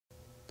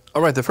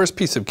All right, the first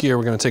piece of gear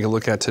we're going to take a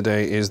look at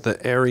today is the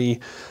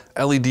ARRI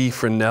LED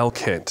Fresnel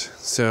kit.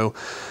 So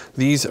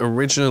these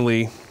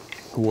originally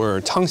were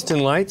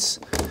tungsten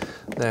lights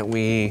that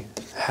we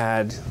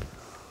had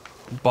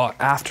bought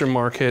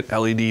aftermarket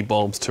LED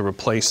bulbs to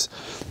replace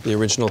the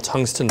original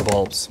tungsten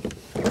bulbs.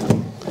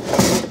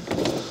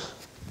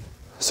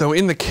 So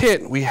in the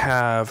kit we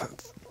have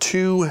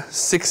two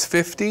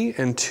 650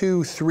 and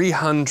two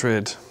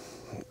 300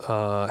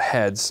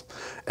 heads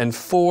and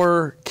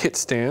 4 kit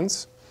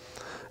stands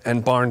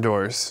and barn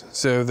doors.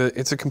 So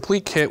it's a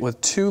complete kit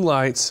with 2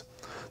 lights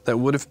that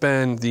would have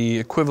been the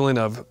equivalent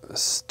of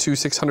 2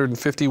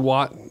 650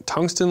 watt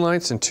tungsten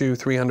lights and 2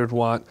 300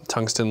 watt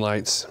tungsten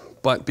lights.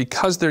 But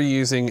because they're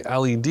using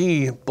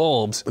LED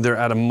bulbs, they're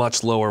at a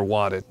much lower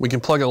wattage. We can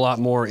plug a lot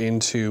more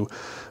into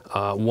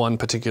one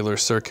particular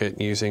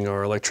circuit using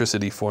our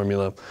electricity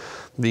formula.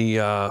 The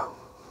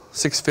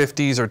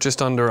 650s are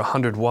just under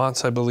 100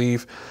 watts, I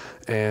believe,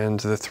 and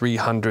the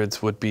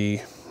 300s would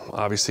be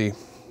obviously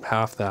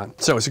half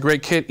that. So it's a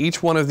great kit.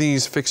 Each one of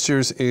these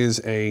fixtures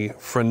is a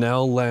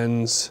Fresnel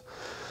lens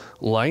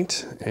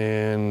light,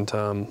 and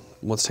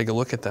let's take a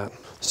look at that.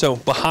 So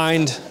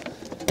behind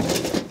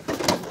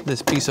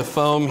this piece of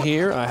foam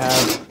here, I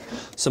have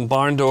some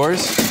barn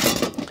doors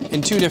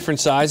in 2 different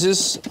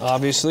sizes,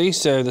 obviously.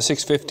 So the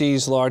 650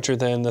 is larger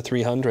than the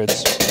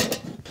 300s.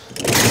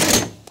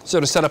 So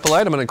to set up a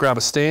light, I'm going to grab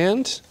a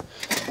stand,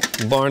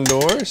 barn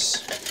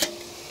doors,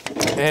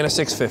 and a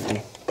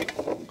 650.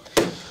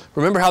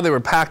 Remember how they were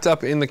packed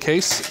up in the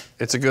case?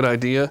 It's a good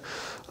idea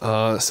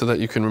so that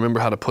you can remember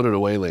how to put it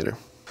away later.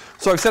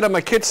 So I've set up my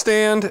kit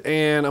stand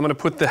and I'm going to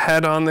put the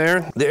head on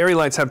there. The ARRI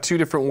lights have 2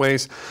 different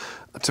ways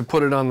to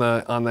put it on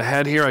the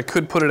head here. I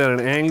could put it at an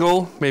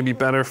angle, maybe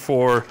better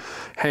for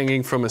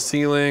hanging from a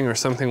ceiling or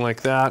something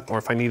like that, or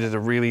if I needed a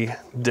really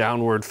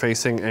downward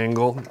facing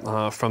angle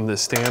from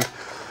this stand.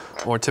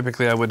 Or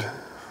typically I would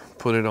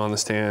put it on the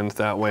stand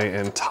that way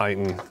and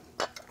tighten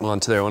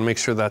onto there. I want to make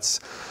sure that's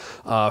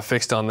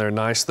fixed on there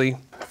nicely.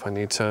 If I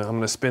need to, I'm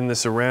going to spin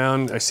this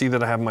around. I see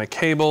that I have my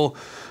cable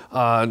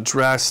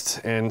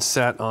dressed and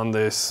set on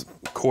this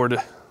cord,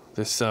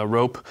 this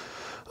rope,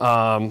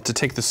 to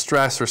take the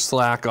stress or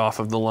slack off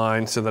of the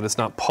line so that it's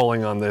not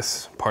pulling on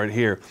this part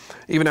here.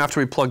 Even after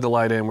we plug the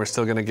light in, we're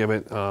still going to give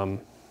it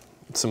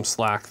some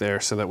slack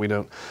there so that we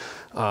don't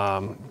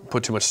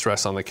put too much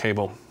stress on the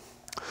cable.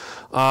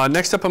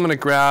 Next up, I'm going to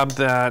grab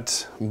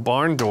that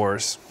barn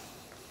doors.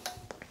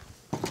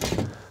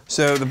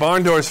 So the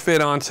barn doors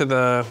fit onto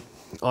the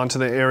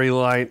ARRI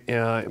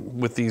light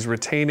with these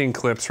retaining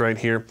clips right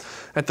here.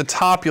 At the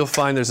top, you'll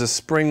find there's a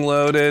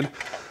spring-loaded.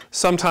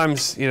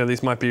 Sometimes, you know,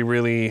 these might be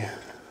really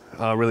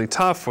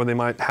tough, or they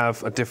might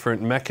have a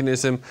different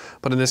mechanism.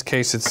 But in this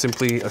case, it's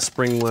simply a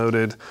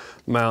spring-loaded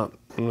mount.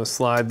 I'm going to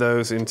slide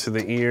those into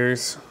the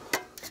ears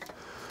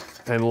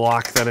and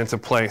lock that into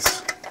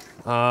place.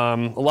 A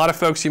lot of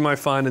folks you might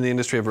find in the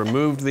industry have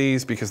removed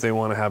these because they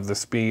want to have the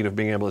speed of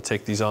being able to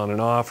take these on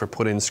and off or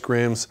put in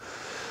scrims.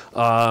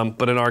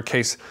 But in our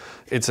case,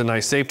 it's a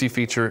nice safety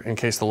feature in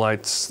case the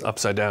light's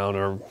upside down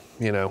or,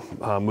 you know,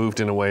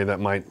 moved in a way that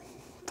might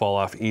fall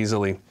off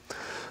easily.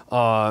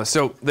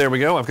 So there we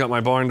go. I've got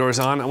my barn doors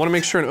on. I want to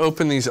make sure and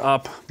open these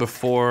up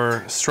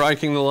before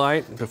striking the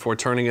light, before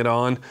turning it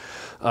on,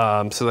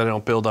 so that I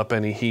don't build up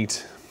any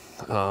heat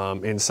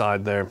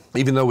inside there.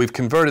 Even though we've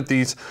converted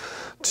these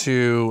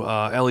to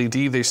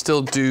LED, they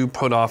still do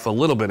put off a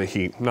little bit of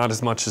heat, not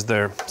as much as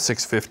their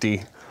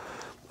 650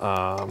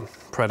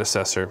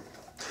 predecessor.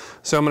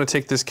 So I'm going to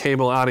take this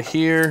cable out of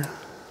here,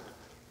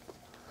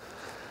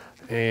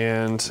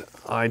 and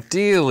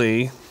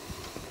ideally,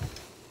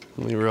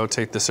 let me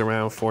rotate this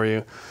around for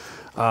you.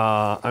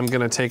 I'm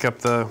going to take up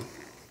the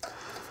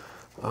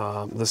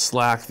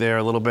slack there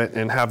a little bit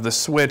and have the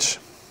switch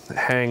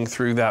hang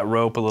through that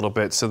rope a little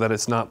bit so that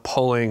it's not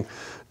pulling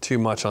too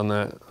much on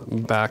the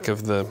back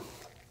of the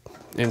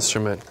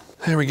instrument.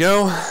 There we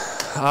go.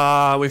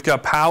 We've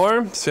got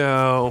power,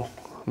 so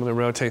I'm going to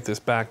rotate this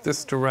back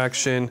this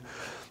direction.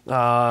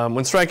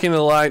 When striking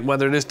the light,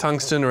 whether it is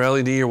tungsten or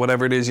LED or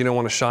whatever it is, you don't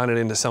want to shine it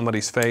into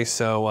somebody's face,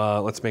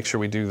 so let's make sure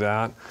we do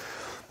that.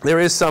 There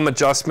is some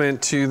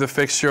adjustment to the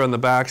fixture on the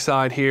back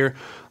side here.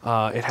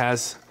 It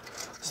has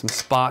some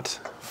spot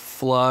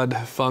flood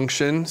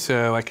function,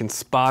 so I can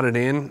spot it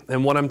in.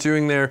 And what I'm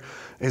doing there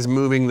is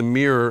moving the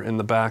mirror in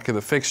the back of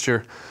the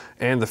fixture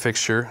and the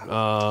fixture,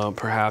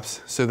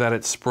 perhaps, so that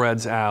it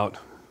spreads out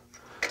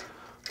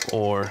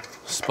or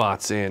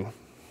spots in.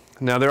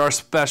 Now there are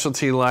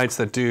specialty lights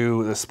that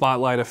do the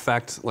spotlight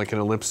effect, like an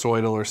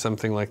ellipsoidal or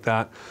something like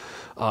that.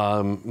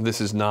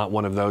 This is not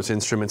one of those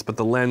instruments, but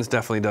the lens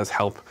definitely does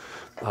help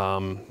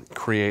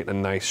create a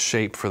nice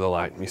shape for the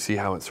light. You see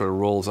how it sort of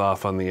rolls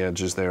off on the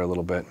edges there a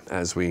little bit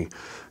as we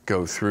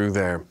go through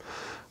there.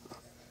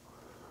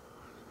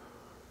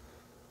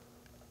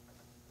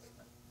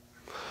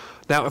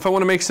 Now, if I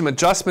want to make some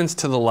adjustments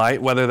to the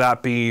light, whether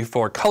that be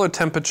for color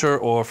temperature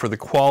or for the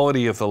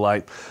quality of the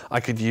light,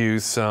 I could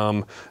use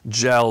some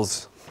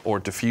gels or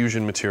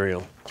diffusion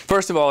material.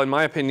 First of all, in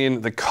my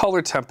opinion, the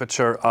color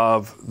temperature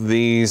of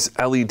these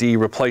LED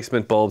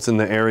replacement bulbs in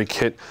the ARRI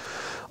kit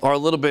are a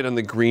little bit on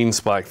the green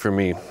spike for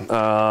me.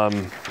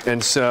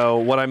 And so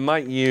what I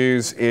might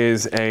use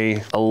is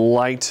a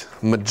light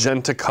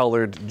magenta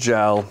colored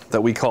gel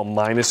that we call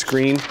minus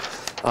green.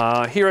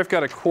 Here I've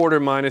got a quarter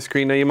minus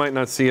green. Now you might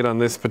not see it on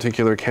this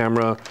particular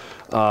camera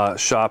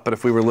shot, but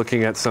if we were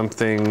looking at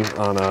something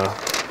on a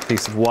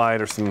piece of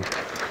white or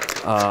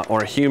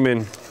or a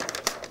human,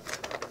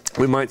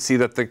 we might see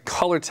that the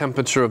color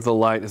temperature of the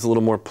light is a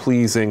little more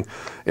pleasing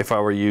if I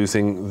were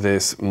using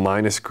this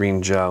minus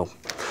green gel.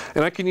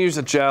 And I can use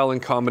a gel in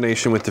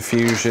combination with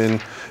diffusion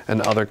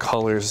and other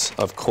colors,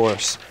 of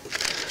course.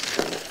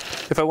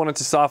 If I wanted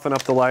to soften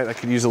up the light, I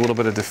could use a little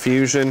bit of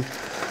diffusion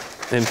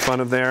in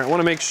front of there. I want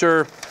to make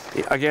sure,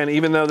 again,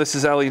 even though this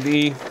is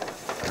LED,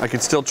 I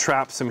could still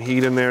trap some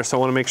heat in there, so I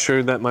want to make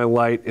sure that my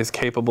light is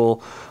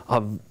capable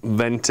of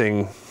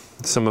venting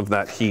some of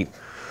that heat.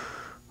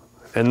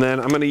 And then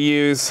I'm going to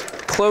use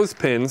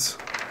clothespins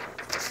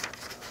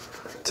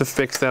to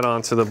fix that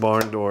onto the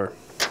barn door.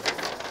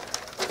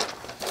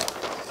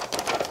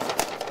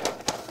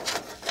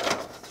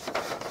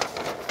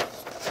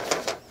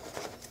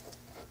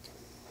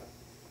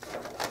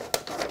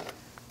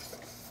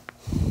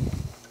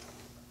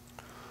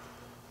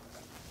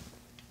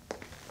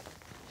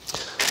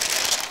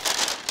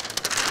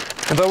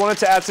 If I wanted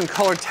to add some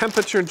color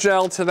temperature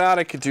gel to that,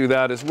 I could do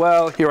that as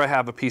well. Here I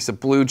have a piece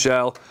of blue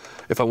gel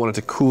if I wanted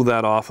to cool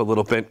that off a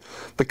little bit.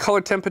 The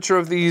color temperature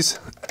of these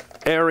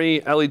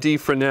ARRI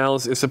LED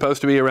fresnels is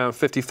supposed to be around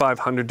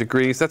 5,500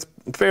 degrees. That's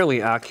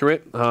fairly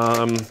accurate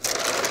and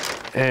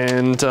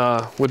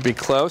would be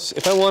close.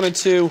 If I wanted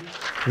to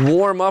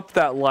warm up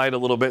that light a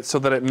little bit so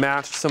that it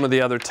matched some of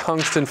the other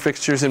tungsten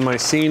fixtures in my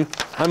scene,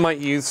 I might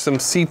use some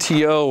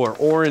CTO or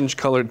orange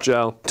colored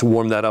gel to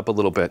warm that up a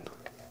little bit.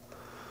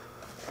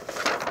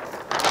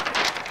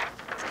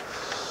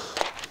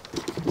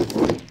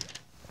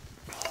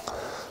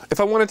 If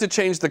I wanted to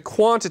change the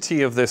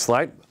quantity of this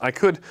light, I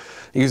could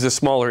use a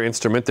smaller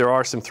instrument. There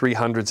are some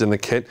 300s in the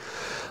kit.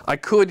 I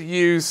could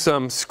use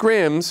some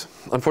scrims.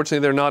 Unfortunately,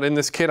 they're not in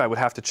this kit. I would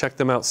have to check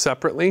them out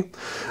separately.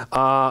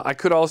 I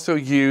could also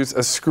use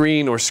a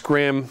screen or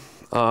scrim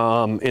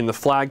in the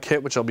flag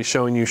kit, which I'll be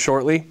showing you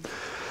shortly.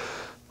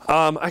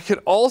 I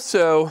could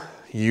also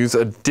use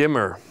a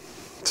dimmer.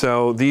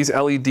 So these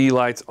LED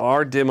lights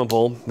are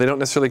dimmable. They don't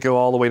necessarily go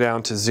all the way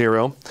down to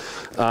 0.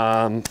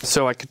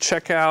 So I could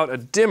check out a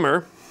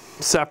dimmer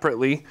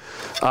separately,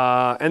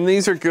 and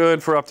these are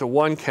good for up to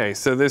 1K.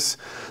 So this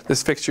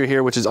fixture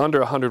here, which is under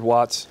 100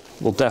 watts,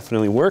 will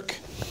definitely work.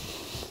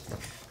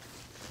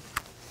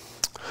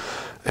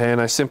 And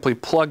I simply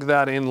plug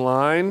that in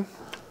line.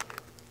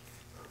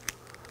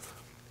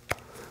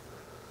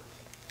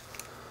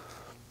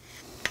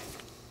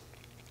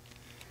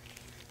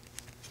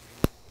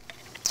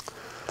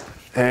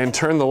 And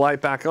turn the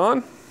light back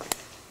on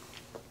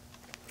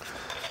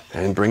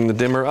and bring the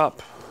dimmer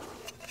up.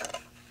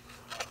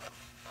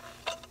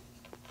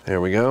 There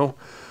we go.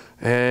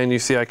 And you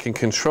see I can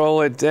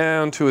control it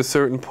down to a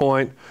certain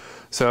point.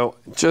 So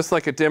just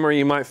like a dimmer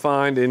you might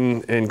find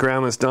in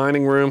Grandma's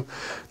dining room,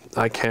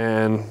 I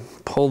can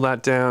pull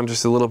that down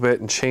just a little bit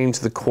and change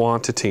the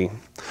quantity.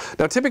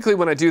 Now typically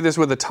when I do this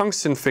with a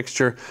tungsten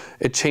fixture,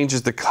 it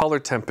changes the color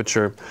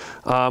temperature.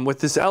 With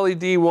this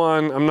LED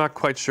one, I'm not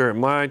quite sure. It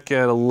might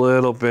get a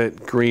little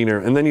bit greener.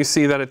 And then you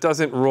see that it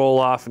doesn't roll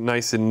off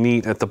nice and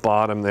neat at the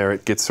bottom there.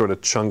 It gets sort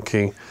of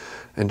chunky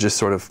and just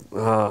sort of,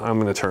 I'm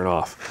going to turn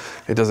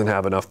off. It doesn't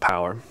have enough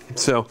power.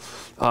 So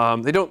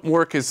they don't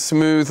work as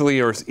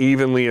smoothly or as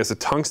evenly as a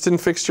tungsten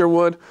fixture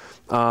would,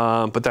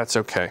 but that's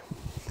okay.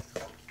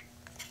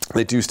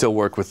 They do still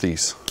work with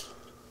these.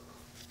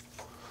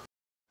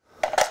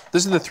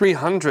 This is the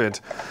 300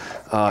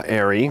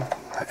 ARRI,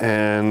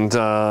 and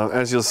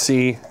as you'll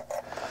see,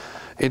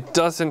 it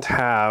doesn't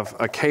have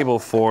a cable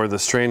for the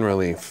strain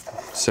relief,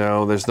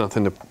 so there's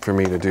nothing for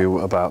me to do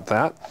about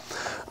that.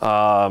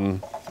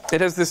 It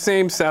has the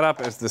same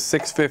setup as the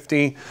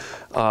 650,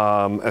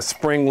 a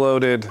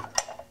spring-loaded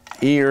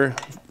ear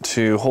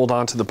to hold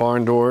on to the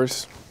barn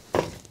doors.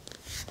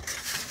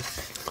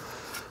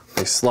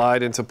 They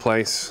slide into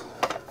place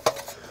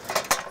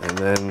and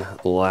then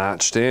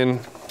latched in.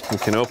 We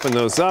can open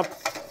those up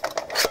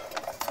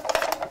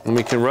and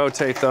we can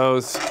rotate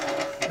those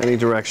any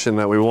direction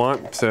that we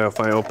want. So if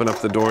I open up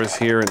the doors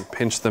here and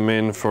pinch them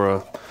in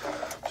for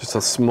just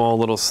a small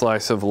little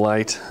slice of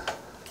light,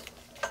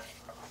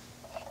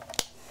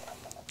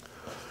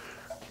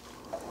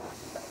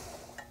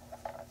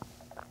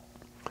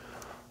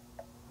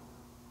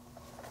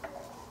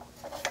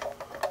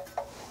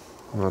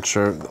 I'm not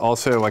sure.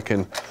 Also, I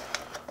can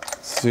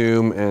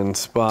zoom and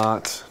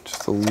spot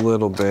just a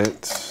little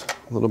bit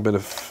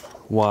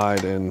of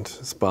wide and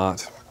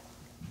spot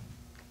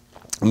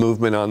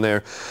movement on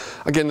there.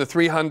 Again, the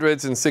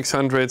 300s and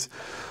 600s,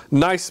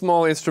 nice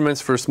small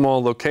instruments for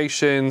small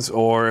locations,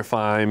 or if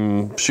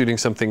I'm shooting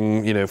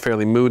something, you know,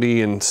 fairly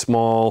moody and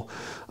small,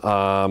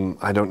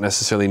 I don't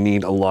necessarily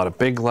need a lot of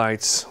big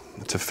lights.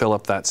 to fill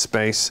up that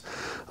space.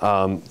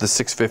 The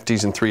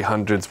 650s and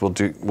 300s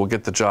will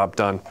get the job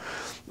done.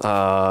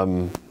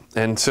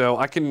 And so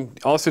I can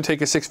also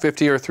take a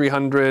 650 or a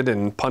 300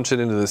 and punch it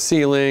into the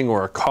ceiling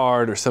or a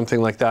card or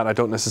something like that. I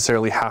don't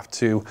necessarily have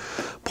to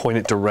point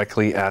it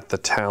directly at the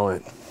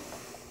talent.